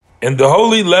In the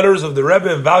Holy Letters of the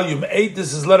Rebbe in Volume 8,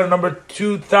 this is letter number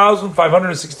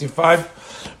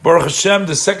 2565. Baruch Hashem,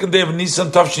 the second day of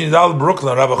Nisan Tafshin Yidal,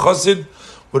 Brooklyn, Rabbi Chassid,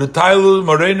 with the title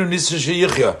Morenu Nisan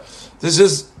Sheyichya. This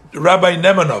is Rabbi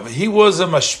Nemanov. He was a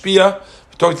mashpia.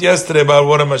 We talked yesterday about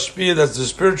what a mashpia, that's the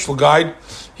spiritual guide.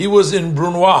 He was in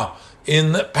Brunois,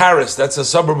 in Paris. That's a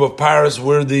suburb of Paris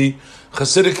where the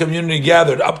Hasidic community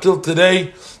gathered. Up till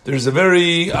today, there's a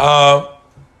very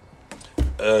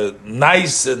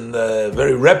nice and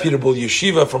very reputable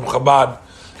yeshiva from Chabad,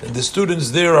 and the students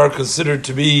there are considered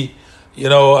to be,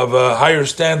 of a higher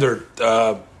standard.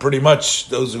 Pretty much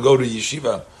those who go to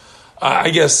yeshiva.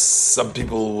 I guess some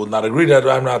people will not agree to that.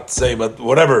 I'm not saying, but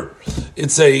whatever.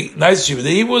 It's a nice yeshiva.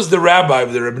 He was the rabbi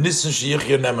of the Rebbe Nissen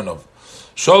Sheyichya Nemanov.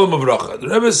 Shalom Avracha. The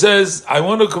Rebbe says, I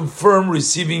want to confirm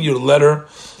receiving your letter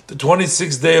the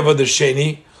 26th day of Adar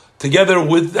Sheni, together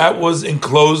with that was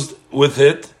enclosed with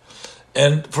it.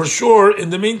 And for sure, in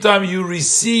the meantime, you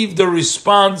received a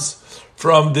response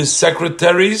from the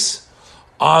secretaries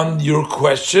on your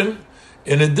question,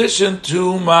 in addition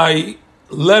to my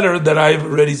letter that I've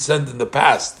already sent in the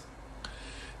past.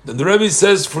 Then the Rebbe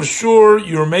says, for sure,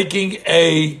 you're making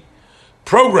a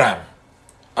program,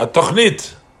 a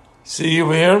tochnit. See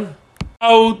over here?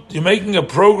 How you're making a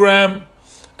program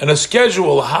and a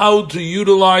schedule how to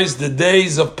utilize the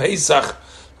days of Pesach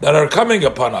that are coming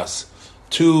upon us,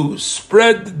 to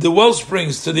spread the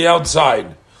wellsprings to the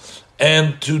outside,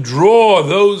 and to draw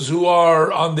those who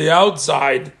are on the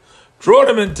outside, draw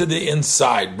them into the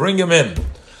inside, bring them in.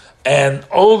 And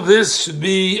all this should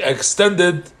be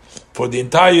extended for the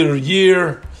entire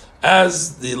year,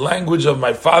 as the language of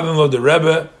my father-in-law, the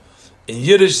Rebbe, in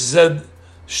Yiddish said,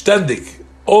 ständig,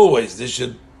 always. This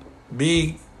should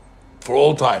be for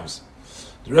all times.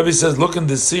 The Rebbe says, look in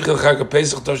the Sichel Chag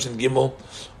Pesach Toshin Gimel,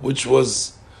 which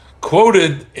was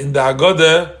quoted in the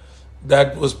Haggadah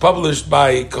that was published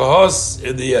by Kahos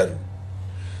in the end.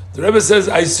 The Rebbe says,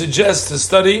 I suggest to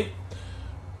study.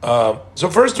 So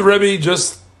first the Rebbe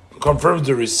just confirms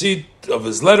the receipt of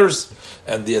his letters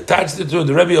and the attached it to it.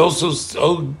 The Rebbe also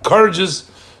encourages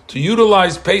to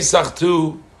utilize Pesach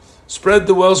to spread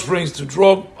the wellsprings, to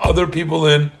draw other people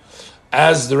in,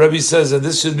 as the Rebbe says, and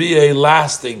this should be a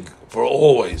lasting for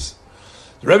always.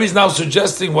 The Rebbe is now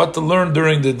suggesting what to learn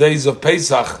during the days of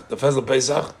Pesach, the Festival of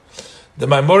Pesach, the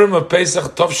Maimorim of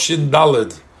Pesach Tofshin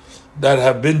Daled, that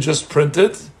have been just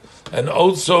printed, and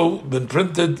also been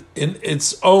printed in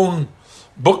its own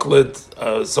booklet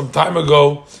some time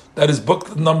ago. That is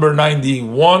booklet number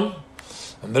 91.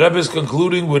 And the Rebbe is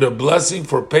concluding with a blessing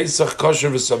for Pesach Kosher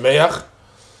V'Sameach,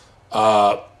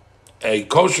 a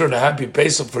kosher and a happy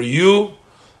Pesach for you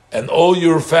and all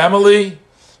your family,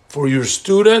 for your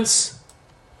students,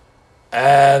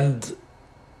 and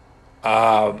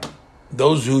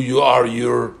those who you are,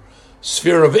 your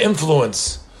sphere of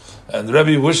influence. And the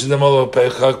Rebbe wishes them all a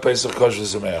Pesach Kosher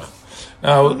Sameach.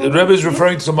 Now, the Rebbe is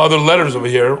referring to some other letters over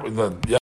here.